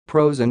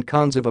Pros and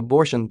cons of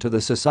abortion to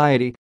the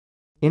society.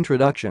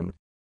 Introduction.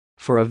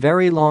 For a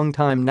very long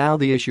time now,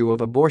 the issue of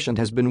abortion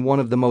has been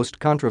one of the most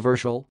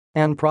controversial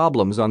and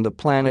problems on the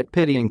planet,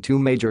 pitting two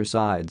major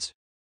sides.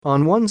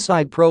 On one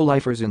side,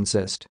 pro-lifers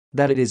insist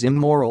that it is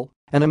immoral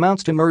and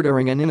amounts to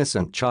murdering an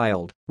innocent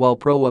child, while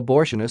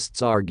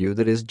pro-abortionists argue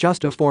that it is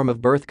just a form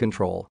of birth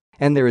control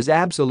and there is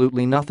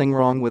absolutely nothing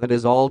wrong with it,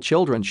 as all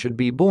children should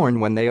be born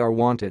when they are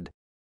wanted.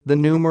 The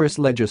numerous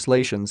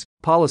legislations,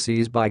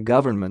 policies by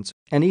governments,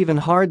 and even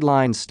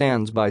hardline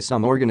stands by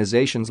some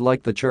organizations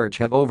like the church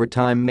have over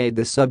time made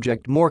this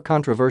subject more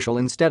controversial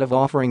instead of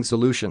offering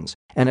solutions,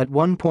 and at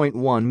one point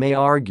one may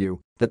argue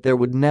that there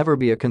would never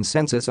be a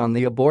consensus on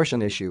the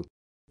abortion issue.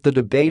 The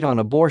debate on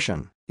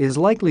abortion is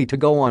likely to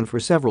go on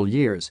for several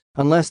years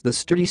unless the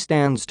sturdy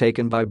stands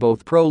taken by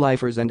both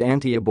pro-lifers and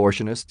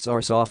anti-abortionists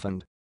are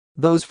softened.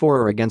 Those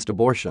for or against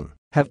abortion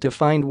have to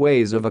find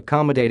ways of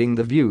accommodating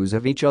the views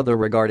of each other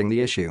regarding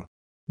the issue.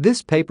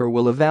 This paper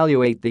will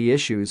evaluate the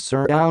issues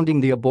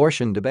surrounding the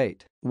abortion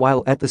debate,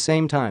 while at the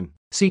same time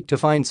seek to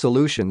find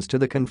solutions to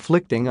the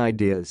conflicting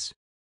ideas.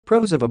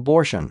 Pros of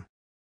abortion.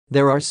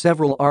 There are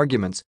several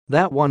arguments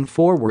that one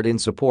forward in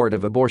support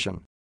of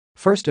abortion.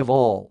 First of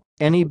all,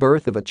 any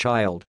birth of a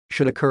child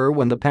should occur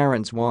when the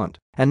parents want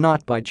and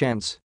not by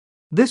chance.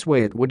 This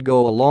way it would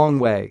go a long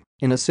way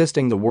in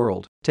assisting the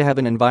world to have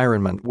an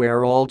environment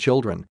where all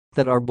children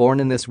that are born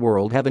in this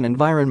world have an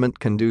environment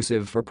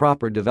conducive for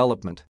proper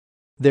development.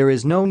 There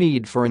is no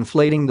need for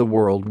inflating the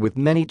world with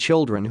many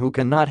children who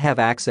cannot have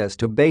access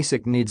to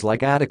basic needs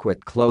like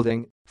adequate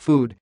clothing,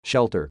 food,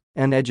 shelter,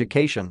 and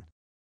education.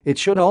 It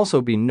should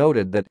also be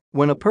noted that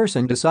when a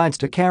person decides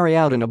to carry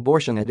out an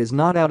abortion, it is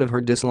not out of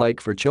her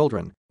dislike for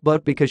children,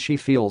 but because she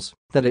feels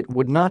that it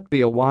would not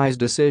be a wise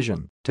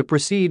decision to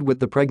proceed with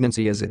the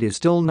pregnancy, as it is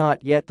still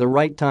not yet the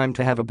right time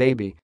to have a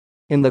baby.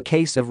 In the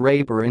case of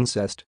rape or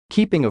incest,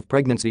 keeping of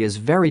pregnancy is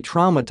very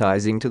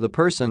traumatizing to the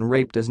person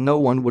raped, as no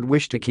one would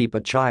wish to keep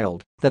a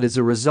child that is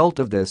a result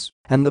of this,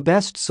 and the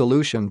best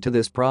solution to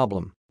this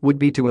problem would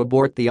be to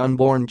abort the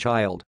unborn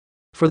child.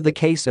 For the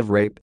case of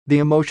rape, the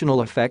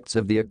emotional effects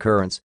of the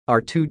occurrence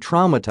are too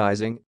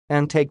traumatizing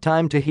and take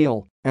time to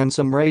heal, and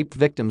some rape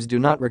victims do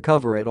not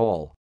recover at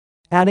all.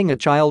 Adding a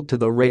child to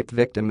the rape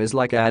victim is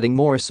like adding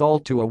more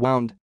salt to a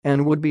wound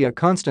and would be a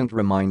constant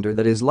reminder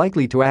that is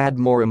likely to add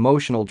more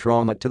emotional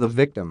trauma to the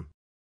victim.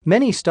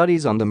 Many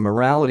studies on the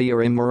morality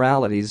or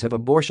immoralities of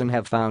abortion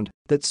have found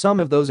that some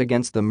of those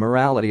against the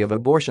morality of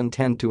abortion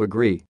tend to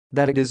agree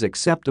that it is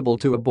acceptable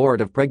to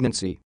abort a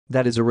pregnancy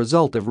that is a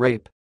result of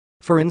rape.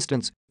 For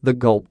instance, the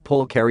Gulp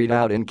poll carried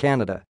out in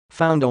Canada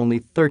found only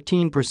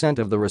 13%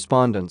 of the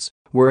respondents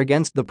were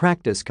against the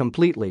practice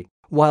completely,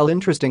 while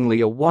interestingly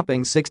a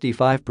whopping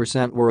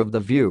 65% were of the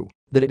view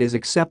that it is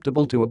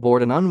acceptable to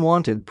abort an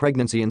unwanted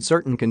pregnancy in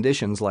certain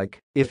conditions, like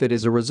if it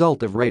is a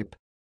result of rape.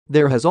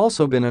 There has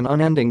also been an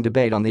unending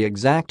debate on the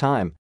exact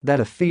time that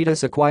a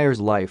fetus acquires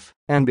life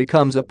and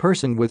becomes a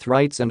person with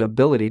rights and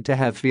ability to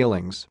have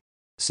feelings.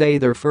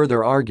 Cited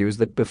further argues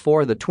that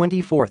before the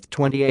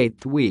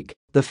 24th-28th week,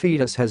 the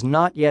fetus has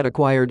not yet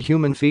acquired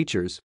human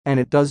features, and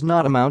it does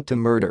not amount to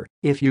murder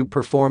if you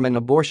perform an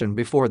abortion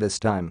before this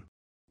time.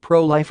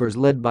 Pro-lifers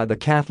led by the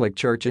Catholic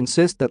Church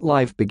insist that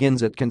life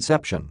begins at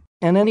conception,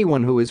 and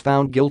anyone who is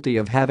found guilty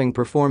of having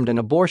performed an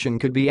abortion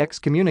could be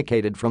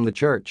excommunicated from the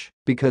church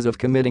because of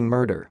committing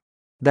murder.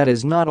 That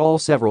is not all.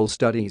 Several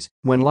studies,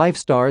 when life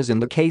stars in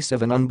the case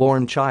of an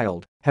unborn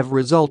child, have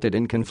resulted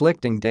in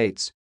conflicting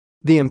dates.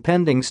 The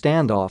impending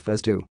standoff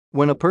as to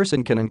when a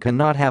person can and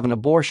cannot have an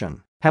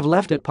abortion have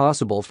left it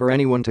possible for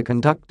anyone to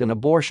conduct an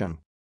abortion.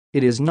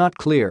 It is not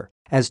clear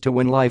as to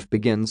when life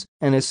begins,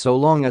 and as so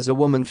long as a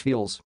woman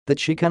feels that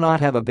she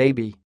cannot have a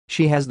baby,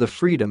 she has the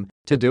freedom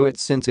to do it,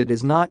 since it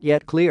is not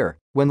yet clear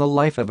when the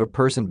life of a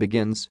person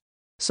begins.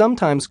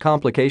 Sometimes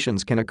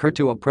complications can occur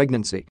to a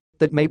pregnancy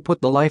that may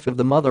put the life of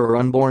the mother or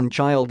unborn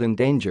child in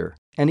danger,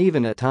 and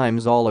even at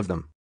times all of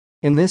them.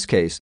 In this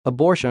case,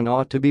 abortion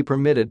ought to be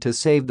permitted to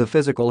save the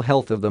physical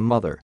health of the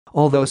mother,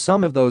 although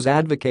some of those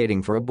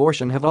advocating for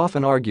abortion have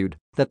often argued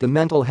that the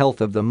mental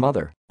health of the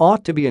mother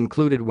ought to be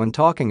included when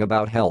talking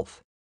about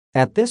health.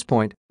 At this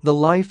point, the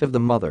life of the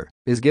mother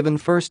is given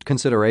first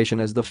consideration,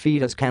 as the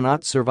fetus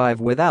cannot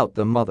survive without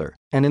the mother,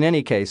 and in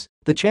any case,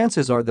 the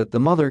chances are that the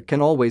mother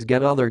can always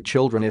get other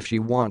children if she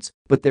wants,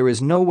 but there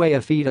is no way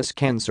a fetus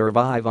can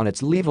survive on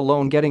its leave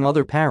alone getting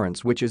other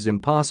parents, which is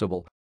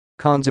impossible.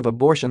 Cons of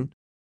abortion.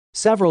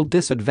 Several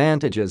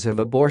disadvantages of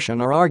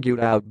abortion are argued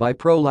out by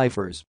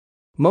pro-lifers.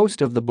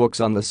 Most of the books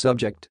on the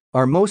subject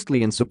are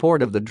mostly in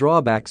support of the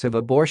drawbacks of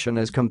abortion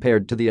as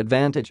compared to the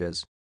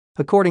advantages.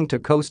 According to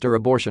Coaster,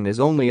 abortion is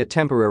only a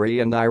temporary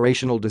and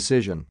irrational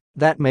decision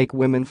that make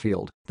women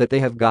feel that they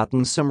have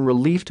gotten some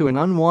relief to an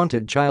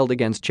unwanted child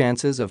against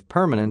chances of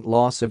permanent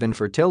loss of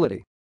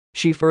infertility.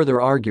 She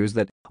further argues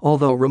that,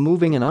 although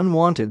removing an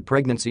unwanted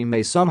pregnancy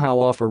may somehow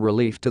offer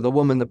relief to the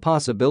woman, the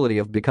possibility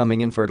of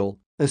becoming infertile,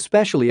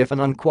 especially if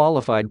an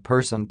unqualified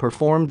person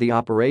performed the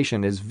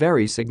operation, is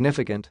very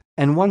significant,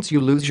 and once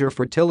you lose your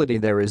fertility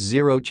there is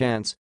zero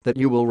chance that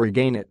you will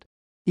regain it.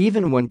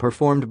 Even when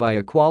performed by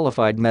a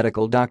qualified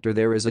medical doctor,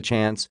 there is a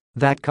chance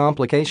that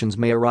complications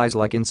may arise,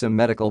 like in some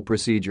medical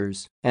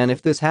procedures, and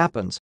if this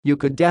happens, you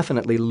could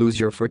definitely lose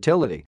your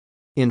fertility.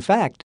 In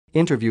fact,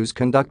 interviews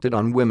conducted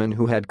on women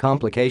who had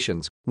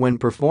complications when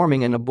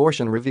performing an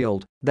abortion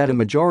revealed that a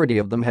majority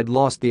of them had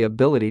lost the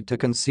ability to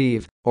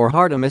conceive or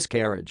had a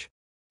miscarriage.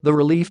 The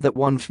relief that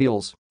one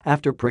feels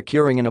after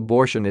procuring an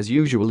abortion is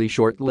usually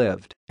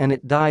short-lived, and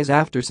it dies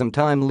after some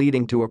time,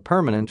 leading to a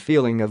permanent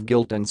feeling of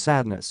guilt and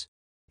sadness.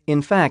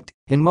 In fact,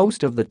 in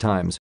most of the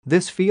times,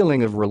 this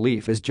feeling of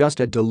relief is just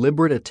a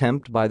deliberate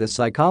attempt by the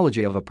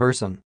psychology of a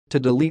person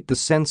to delete the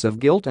sense of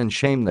guilt and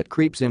shame that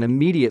creeps in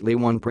immediately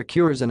one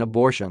procures an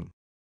abortion.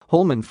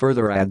 Holman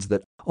further adds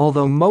that,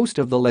 although most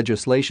of the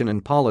legislation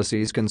and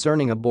policies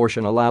concerning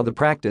abortion allow the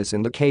practice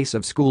in the case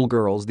of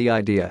schoolgirls, the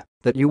idea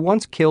that you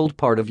once killed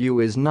part of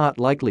you is not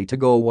likely to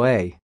go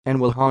away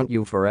and will haunt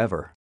you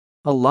forever.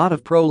 A lot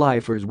of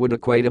pro-lifers would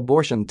equate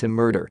abortion to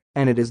murder,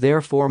 and it is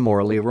therefore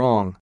morally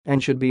wrong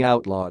and should be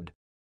outlawed.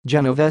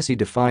 Genovesi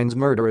defines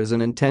murder as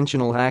an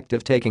intentional act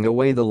of taking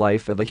away the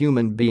life of a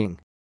human being.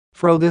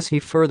 For this, he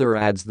further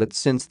adds that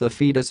since the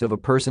fetus of a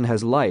person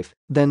has life,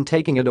 then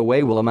taking it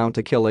away will amount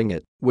to killing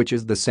it, which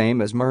is the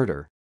same as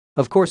murder.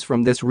 Of course,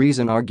 from this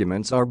reason,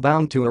 arguments are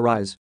bound to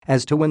arise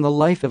as to when the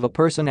life of a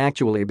person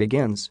actually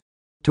begins.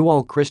 To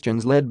all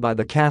Christians led by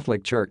the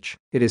Catholic Church,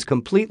 it is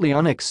completely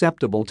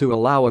unacceptable to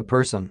allow a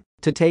person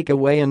to take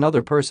away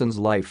another person's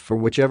life for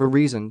whichever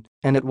reason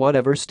and at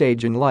whatever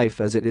stage in life,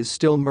 as it is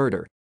still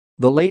murder.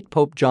 The late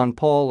Pope John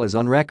Paul is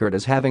on record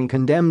as having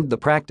condemned the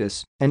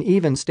practice and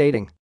even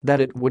stating that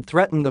it would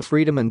threaten the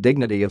freedom and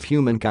dignity of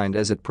humankind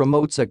as it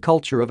promotes a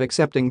culture of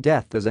accepting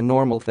death as a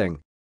normal thing.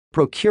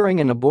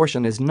 Procuring an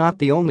abortion is not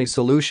the only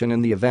solution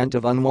in the event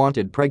of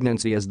unwanted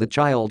pregnancy, as the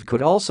child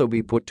could also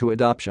be put to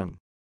adoption.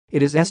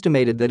 It is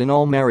estimated that in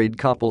all married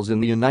couples in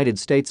the United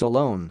States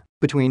alone,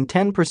 between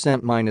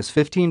 10% -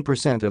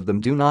 15% of them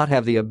do not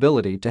have the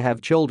ability to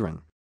have children.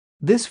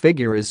 This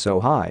figure is so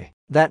high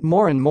that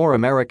more and more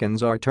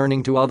Americans are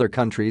turning to other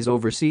countries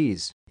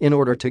overseas in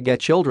order to get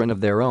children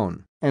of their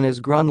own, and as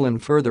Grunlan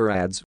further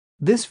adds,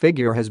 this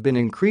figure has been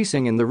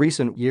increasing in the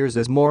recent years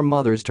as more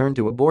mothers turn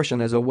to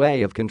abortion as a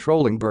way of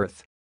controlling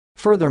birth.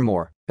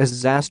 Furthermore, as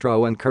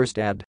Zastrow and Kirst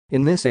add,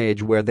 in this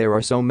age where there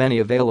are so many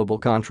available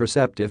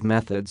contraceptive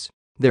methods,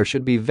 there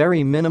should be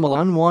very minimal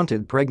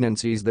unwanted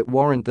pregnancies that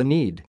warrant the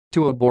need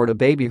to abort a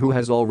baby who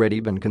has already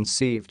been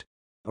conceived.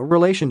 A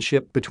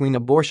relationship between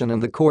abortion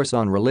and the course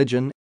on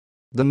religion.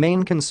 The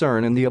main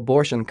concern in the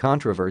abortion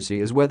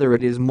controversy is whether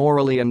it is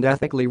morally and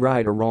ethically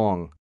right or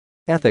wrong.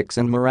 Ethics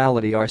and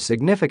morality are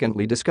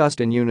significantly discussed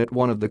in Unit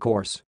 1 of the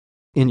course.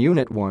 In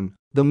Unit 1,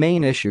 the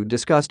main issue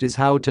discussed is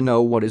how to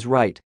know what is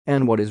right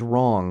and what is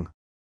wrong.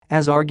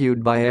 As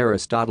argued by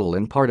Aristotle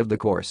in part of the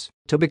course,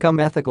 to become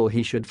ethical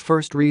he should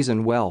first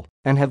reason well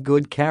and have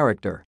good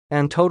character,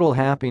 and total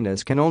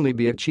happiness can only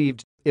be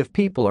achieved if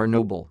people are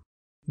noble.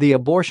 The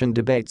abortion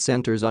debate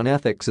centers on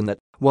ethics in that,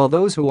 while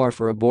those who are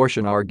for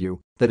abortion argue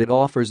that it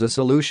offers a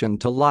solution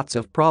to lots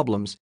of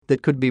problems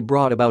that could be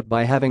brought about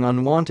by having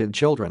unwanted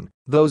children,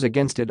 those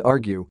against it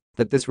argue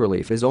that this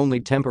relief is only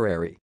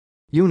temporary.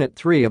 Unit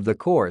 3 of the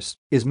course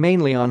is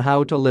mainly on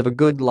how to live a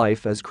good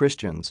life as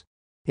Christians.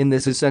 In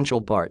this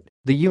essential part,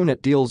 the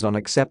unit deals on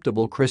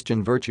acceptable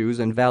Christian virtues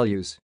and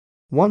values.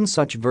 One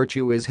such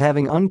virtue is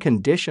having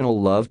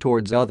unconditional love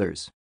towards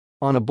others.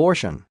 On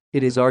abortion,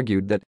 it is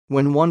argued that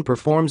when one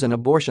performs an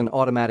abortion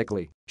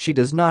automatically, she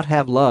does not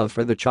have love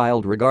for the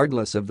child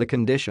regardless of the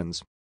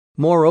conditions.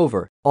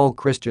 Moreover, all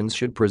Christians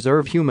should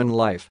preserve human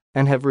life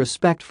and have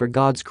respect for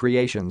God's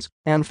creations,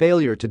 and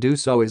failure to do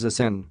so is a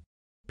sin.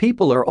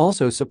 People are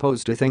also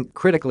supposed to think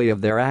critically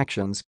of their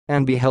actions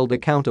and be held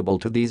accountable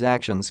to these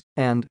actions,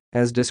 and,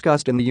 as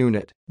discussed in the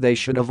unit, they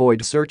should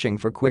avoid searching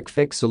for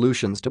quick-fix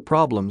solutions to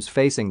problems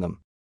facing them.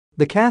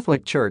 The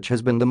Catholic Church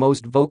has been the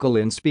most vocal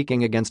in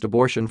speaking against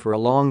abortion for a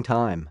long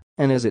time,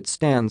 and as it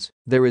stands,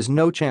 there is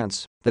no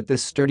chance that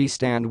this sturdy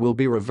stand will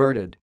be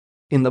reverted.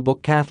 In the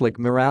book Catholic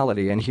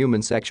Morality and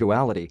Human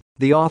Sexuality,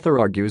 the author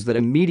argues that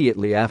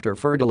immediately after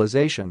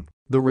fertilization,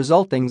 the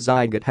resulting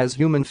zygote has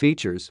human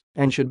features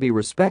and should be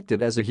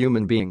respected as a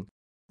human being.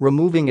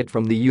 Removing it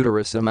from the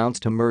uterus amounts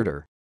to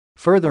murder.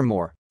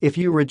 Furthermore, if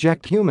you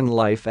reject human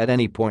life at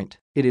any point,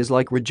 it is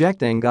like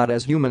rejecting God,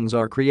 as humans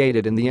are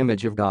created in the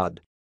image of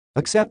God.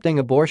 Accepting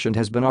abortion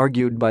has been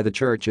argued by the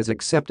Church as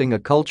accepting a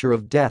culture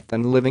of death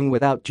and living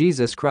without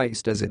Jesus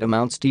Christ, as it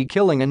amounts to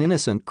killing an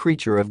innocent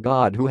creature of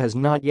God who has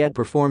not yet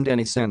performed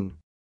any sin.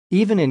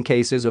 Even in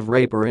cases of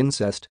rape or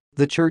incest,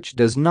 the Church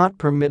does not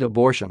permit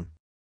abortion.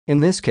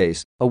 In this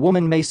case, a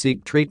woman may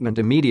seek treatment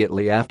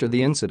immediately after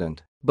the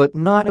incident, but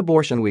not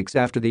abortion weeks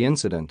after the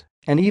incident,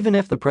 and even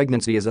if the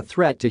pregnancy is a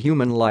threat to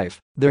human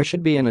life, there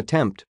should be an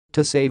attempt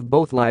to save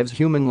both lives.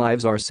 Human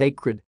lives are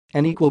sacred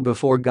and equal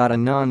before God,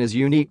 and none is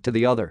unique to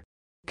the other.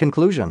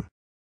 Conclusion.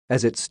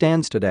 As it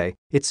stands today,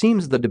 it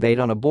seems the debate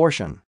on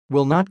abortion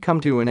will not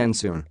come to an end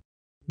soon.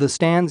 The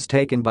stands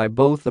taken by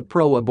both the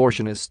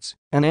pro-abortionists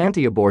and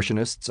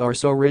anti-abortionists are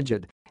so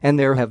rigid, and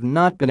there have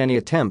not been any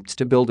attempts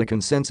to build a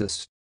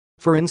consensus.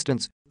 For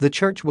instance, the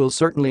church will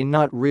certainly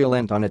not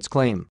relent on its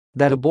claim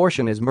that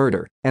abortion is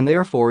murder and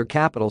therefore a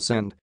capital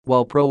sin,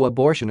 while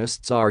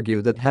pro-abortionists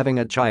argue that having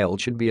a child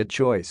should be a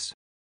choice.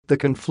 The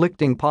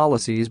conflicting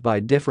policies by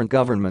different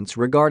governments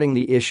regarding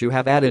the issue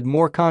have added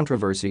more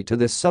controversy to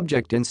this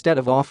subject instead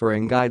of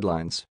offering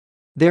guidelines.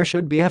 There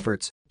should be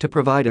efforts to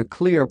provide a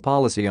clear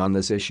policy on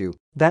this issue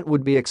that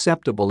would be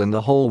acceptable in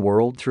the whole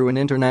world through an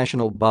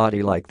international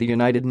body like the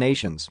United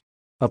Nations.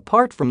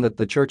 Apart from that,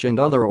 the church and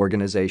other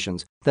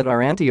organizations that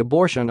are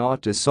anti-abortion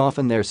ought to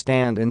soften their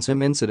stand in some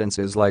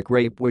incidences like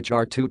rape, which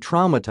are too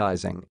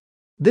traumatizing.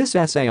 This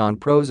essay on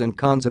pros and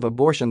cons of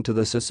abortion to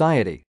the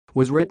society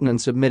was written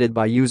and submitted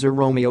by user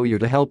Romeo U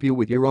to help you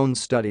with your own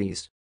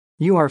studies.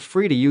 You are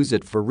free to use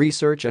it for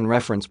research and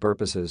reference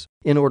purposes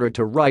in order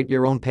to write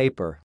your own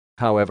paper.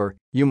 However,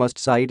 you must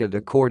cite it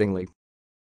accordingly.